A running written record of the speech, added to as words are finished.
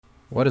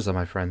What is up,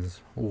 my friends?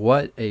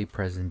 What a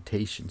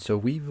presentation. So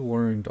we've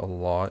learned a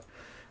lot.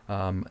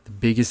 The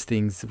biggest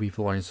things we've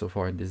learned so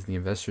far in Disney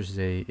Investors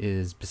Day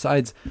is,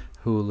 besides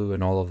Hulu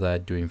and all of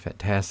that doing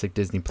fantastic,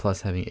 Disney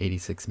Plus having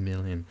 86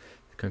 million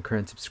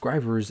concurrent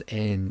subscribers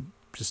and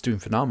just doing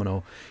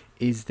phenomenal,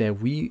 is that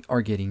we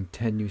are getting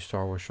 10 new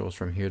Star Wars shows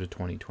from here to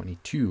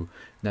 2022.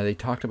 Now, they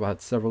talked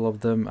about several of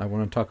them. I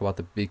want to talk about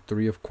the big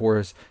three, of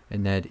course,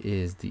 and that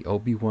is the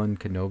Obi-Wan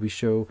Kenobi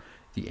show,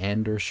 the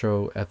Andor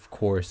show, of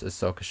course,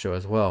 Ahsoka show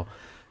as well.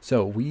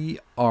 So we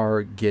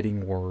are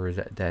getting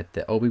word that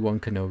the Obi-Wan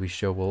Kenobi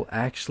show will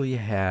actually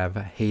have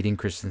Hayden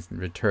Christensen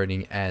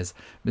returning as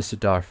Mr.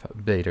 Darth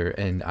Vader,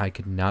 and I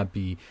could not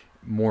be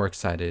more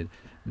excited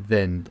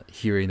than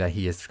hearing that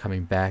he is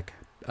coming back.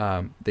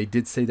 They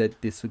did say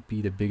that this would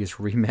be the biggest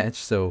rematch,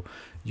 so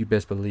you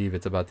best believe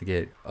it's about to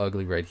get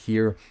ugly right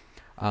here.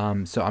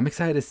 So I'm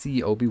excited to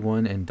see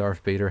Obi-Wan and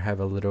Darth Vader have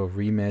a little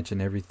rematch and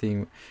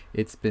everything.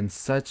 It's been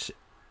such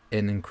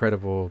an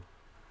incredible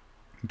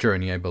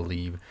journey, I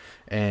believe,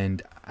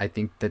 and I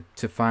think that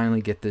to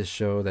finally get this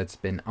show that's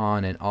been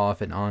on and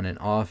off and on and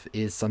off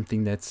is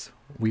something that's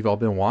we've all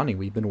been wanting.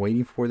 We've been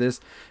waiting for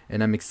this,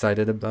 and I'm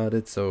excited about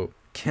it. So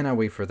cannot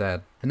wait for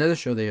that. Another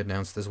show they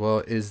announced as well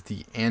is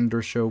the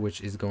Andor show,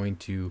 which is going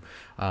to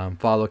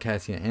follow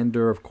Cassian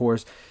Andor, of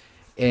course.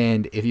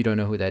 And if you don't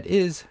know who that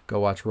is,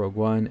 go watch Rogue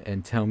One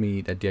and tell me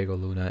that Diego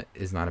Luna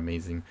is not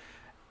amazing.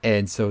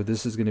 And so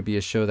this is going to be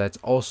a show that's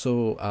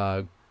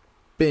also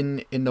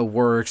been in the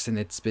works, and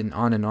it's been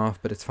on and off,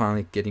 but it's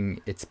finally getting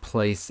its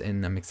place,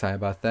 and I'm excited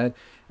about that.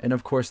 And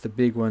of course, the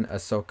big one,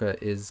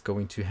 Ahsoka is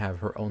going to have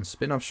her own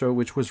spin-off show,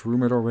 which was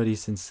rumored already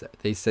since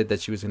they said that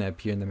she was going to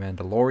appear in The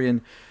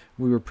Mandalorian.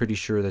 We were pretty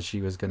sure that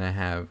she was going to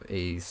have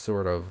a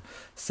sort of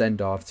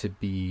send-off to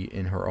be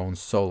in her own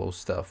solo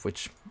stuff,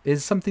 which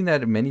is something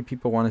that many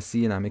people want to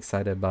see, and I'm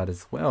excited about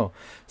as well.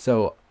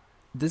 So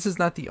this is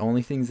not the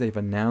only things they've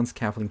announced.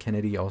 Kathleen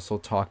Kennedy also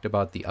talked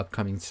about the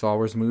upcoming Star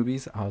Wars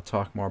movies. I'll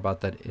talk more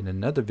about that in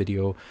another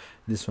video.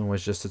 This one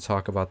was just to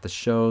talk about the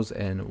shows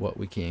and what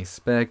we can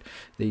expect.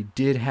 They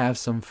did have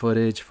some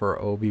footage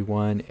for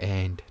Obi-Wan,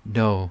 and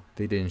no,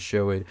 they didn't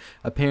show it.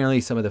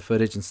 Apparently, some of the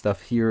footage and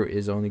stuff here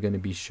is only going to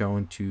be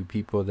shown to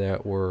people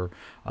that were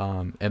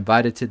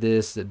invited to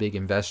this, the big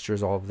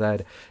investors, all of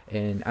that.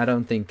 And I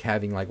don't think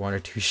having like 1 or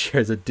 2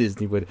 shares of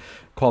Disney would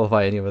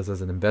qualify any of us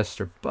as an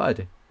investor,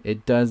 but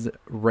it does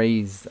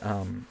raise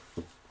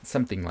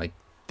something like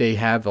they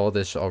have all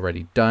this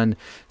already done.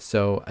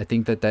 So I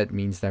think that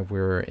means that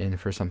we're in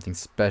for something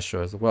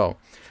special as well.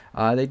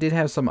 They did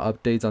have some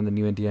updates on the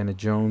new Indiana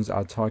Jones.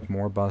 I'll talk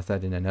more about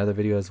that in another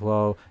video as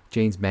well.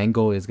 James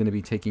Mangold is going to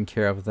be taking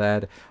care of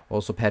that.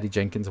 Also, Patty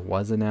Jenkins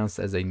was announced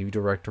as a new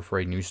director for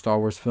a new Star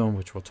Wars film,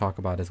 which we'll talk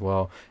about as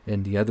well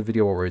in the other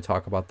video where we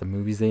talk about the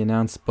movies they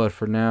announced. But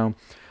for now,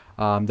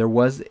 there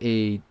was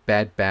a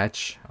Bad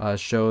Batch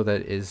show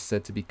that is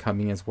set to be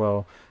coming as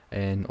well,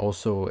 and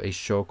also a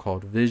show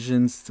called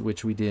Visions,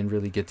 which we didn't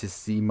really get to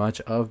see much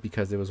of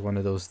because it was one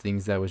of those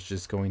things that was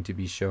just going to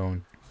be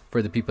shown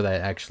for the people that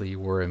actually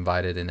were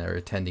invited and are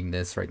attending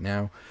this right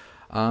now.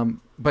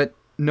 But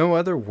no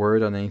other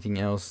word on anything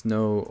else.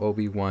 No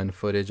Obi-Wan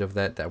footage of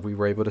that we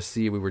were able to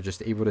see. We were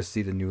just able to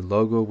see the new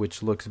logo,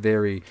 which looks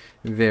very,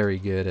 very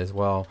good as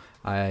well.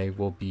 I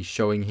will be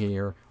showing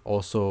here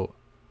also.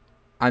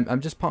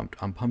 I'm just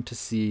pumped. I'm pumped to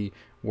see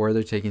where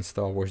they're taking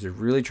Star Wars. They're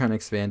really trying to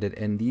expand it,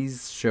 and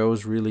these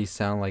shows really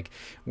sound like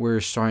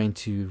we're starting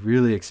to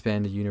really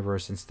expand the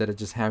universe instead of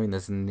just having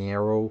this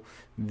narrow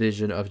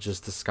vision of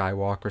just the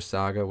Skywalker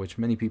saga, which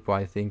many people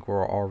I think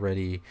were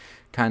already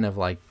kind of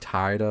like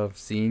tired of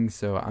seeing.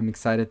 So I'm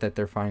excited that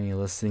they're finally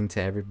listening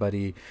to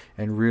everybody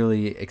and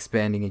really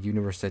expanding a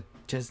universe that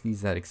just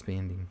needs that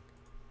expanding.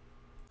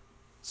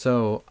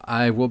 So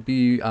I will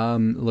be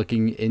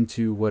looking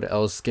into what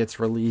else gets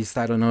released.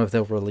 I don't know if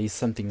they'll release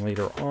something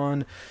later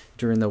on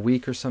during the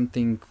week or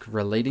something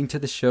relating to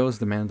the shows.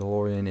 The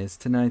Mandalorian is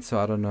tonight, so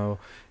I don't know.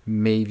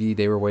 Maybe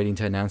they were waiting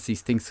to announce these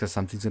things because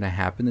something's going to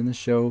happen in the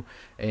show.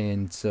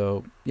 And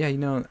so, yeah,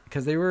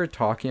 because they were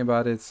talking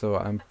about it, so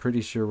I'm pretty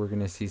sure we're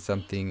going to see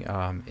something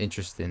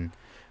interesting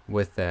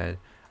with that.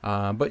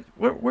 But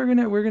we're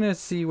gonna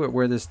see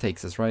where this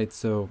takes us, right?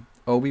 So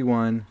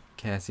Obi-Wan,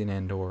 Cassian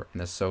Andor,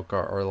 and Ahsoka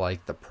are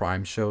like the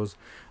prime shows.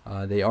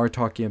 They are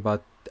talking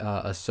about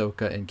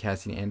Ahsoka and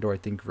Cassian Andor, I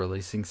think,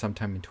 releasing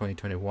sometime in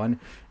 2021.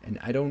 And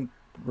I don't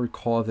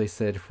recall if they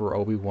said for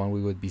Obi-Wan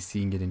we would be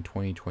seeing it in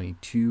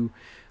 2022.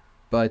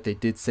 But they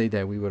did say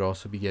that we would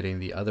also be getting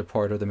the other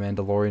part of The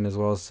Mandalorian as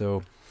well.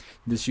 So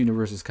this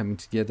universe is coming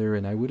together,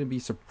 and I wouldn't be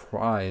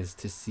surprised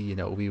to see an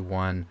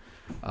Obi-Wan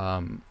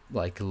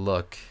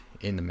look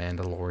in The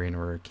Mandalorian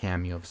or a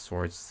cameo of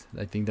sorts.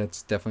 I think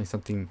that's definitely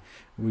something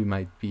we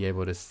might be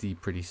able to see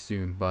pretty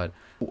soon. But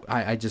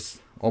I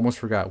just almost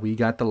forgot. We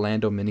got the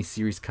Lando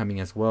miniseries coming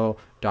as well.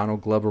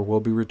 Donald Glover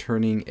will be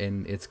returning,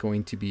 and it's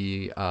going to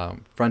be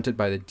fronted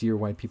by the Dear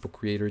White People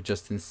creator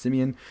Justin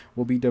Simeon.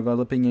 Will be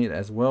developing it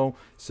as well.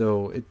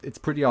 So it's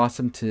pretty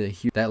awesome to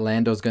hear that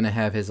Lando's going to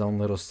have his own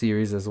little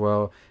series as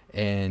well.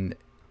 And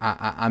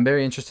I'm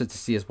very interested to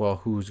see as well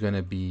who's going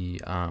to be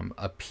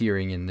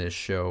appearing in this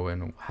show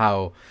and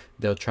how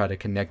they'll try to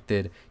connect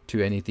it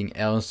to anything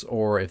else,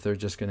 or if they're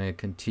just going to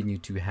continue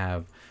to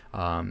have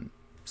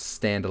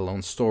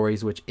standalone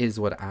stories, which is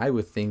what I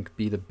would think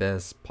be the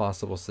best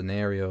possible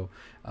scenario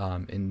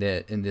in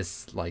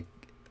this like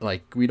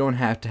we don't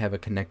have to have a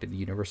connected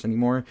universe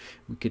anymore.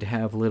 We could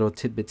have little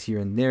tidbits here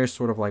and there,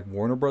 sort of like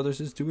Warner Brothers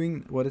is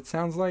doing, what it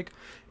sounds like,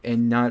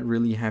 and not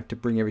really have to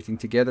bring everything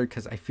together,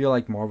 because I feel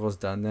like Marvel's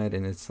done that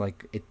and it's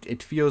like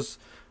it feels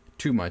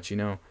too much, you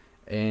know.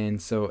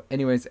 And so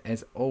anyways,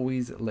 as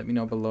always, let me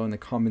know below in the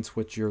comments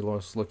what you're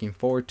most looking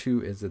forward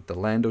to. Is it the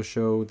Lando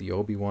show, the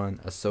Obi-Wan,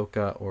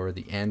 Ahsoka, or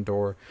the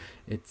Andor?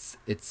 It's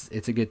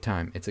a good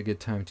time. It's a good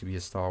time to be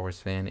a Star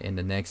Wars fan. In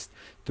the next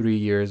 3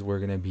 years, we're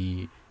gonna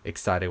be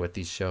excited with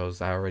these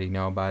shows. I already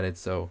know about it,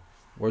 so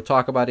we'll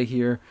talk about it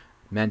here.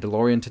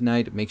 Mandalorian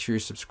tonight. Make sure you're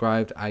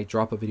subscribed. I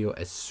drop a video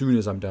as soon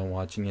as I'm done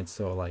watching it,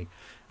 so like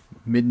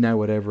midnight,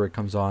 whatever it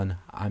comes on,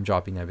 I'm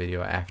dropping that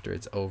video after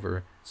it's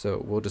over.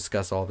 So we'll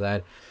discuss all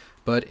that.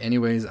 But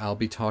anyways, I'll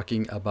be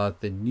talking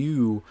about the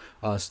new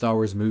Star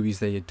Wars movies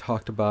that you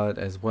talked about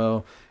as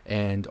well,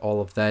 and all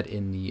of that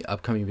in the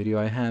upcoming video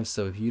I have.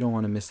 So if you don't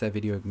want to miss that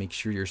video, make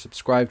sure you're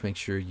subscribed. Make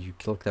sure you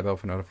click that bell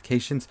for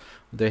notifications.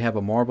 They have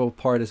a Marvel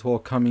part as well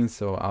coming,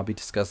 so I'll be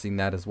discussing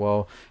that as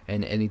well,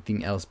 and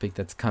anything else big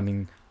that's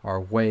coming our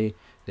way.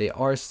 They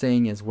are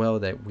saying as well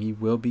that we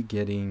will be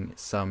getting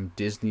some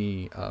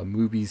Disney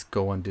movies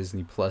go on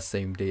Disney Plus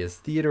same day as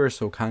theater,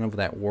 so kind of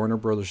that Warner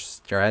Brothers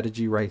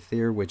strategy right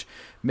there, which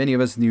many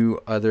of us knew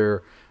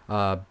other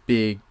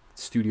big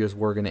studios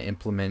were going to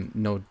implement.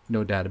 No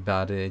doubt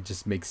about it. It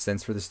just makes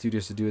sense for the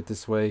studios to do it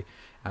this way.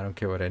 I don't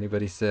care what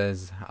anybody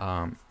says.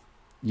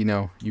 You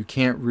know, you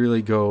can't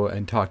really go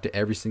and talk to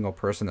every single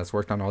person that's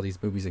worked on all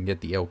these movies and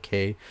get the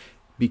okay,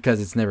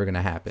 because it's never going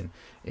to happen,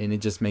 and it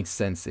just makes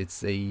sense.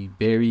 It's a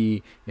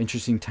very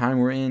interesting time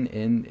we're in,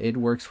 and it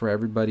works for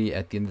everybody.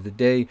 At the end of the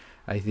day,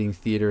 I think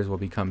theaters will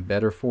become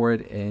better for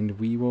it, and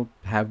we will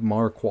have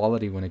more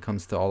quality when it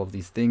comes to all of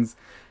these things.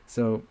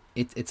 So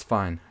it's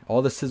fine.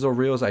 All the sizzle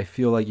reels, I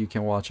feel like you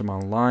can watch them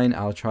online.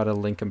 I'll try to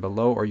link them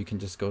below, or you can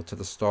just go to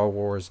the Star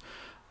Wars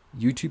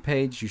YouTube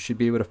page. You should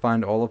be able to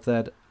find all of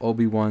that.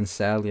 Obi-Wan,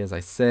 sadly, as I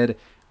said,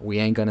 we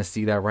ain't gonna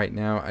see that right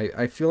now.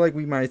 I feel like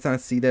we might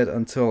not see that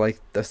until like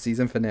the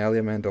season finale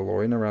of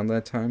Mandalorian. Around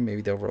that time,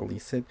 maybe they'll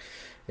release it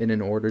in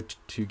order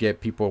to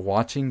get people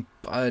watching.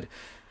 But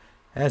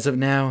as of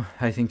now,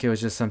 I think it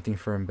was just something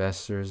for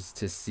investors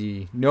to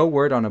see. No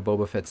word on a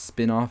Boba Fett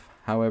spin-off,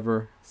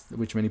 however,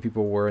 which many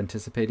people were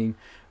anticipating.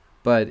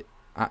 But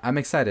I'm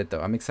excited,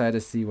 though. I'm excited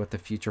to see what the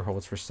future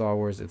holds for Star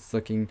Wars. It's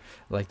looking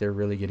like they're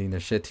really getting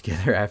their shit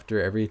together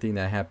after everything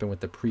that happened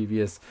with the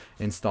previous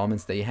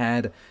installments they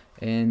had,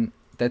 and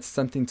that's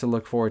something to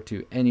look forward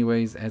to.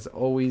 Anyways, as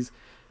always,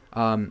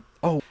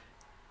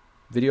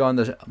 video on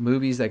the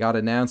movies that got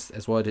announced,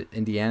 as well as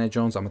Indiana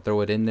Jones. I'm gonna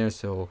throw it in there,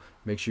 so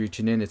make sure you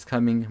tune in. It's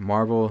coming.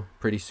 Marvel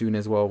pretty soon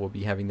as well. We'll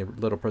be having the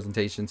little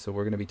presentation, so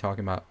we're gonna be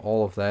talking about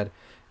all of that.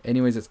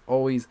 Anyways, as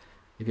always,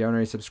 if you haven't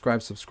already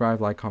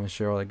subscribe, like, comment,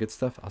 share, all that good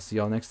stuff. I'll see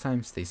y'all next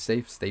time. Stay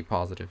safe, stay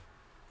positive.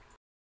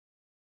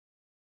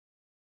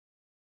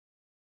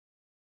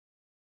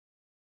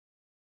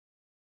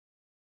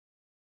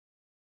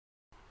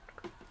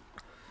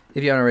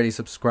 If you haven't already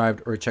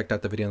subscribed or checked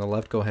out the video on the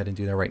left, go ahead and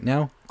do that right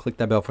now. Click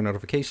that bell for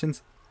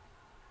notifications.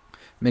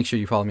 Make sure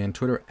you follow me on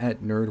Twitter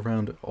at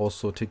NerdRound.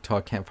 Also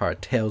TikTok, Campfire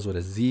Tales with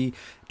a Z,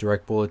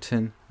 Direct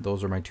Bulletin.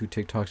 Those are my 2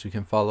 TikToks you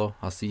can follow.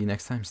 I'll see you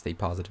next time. Stay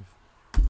positive.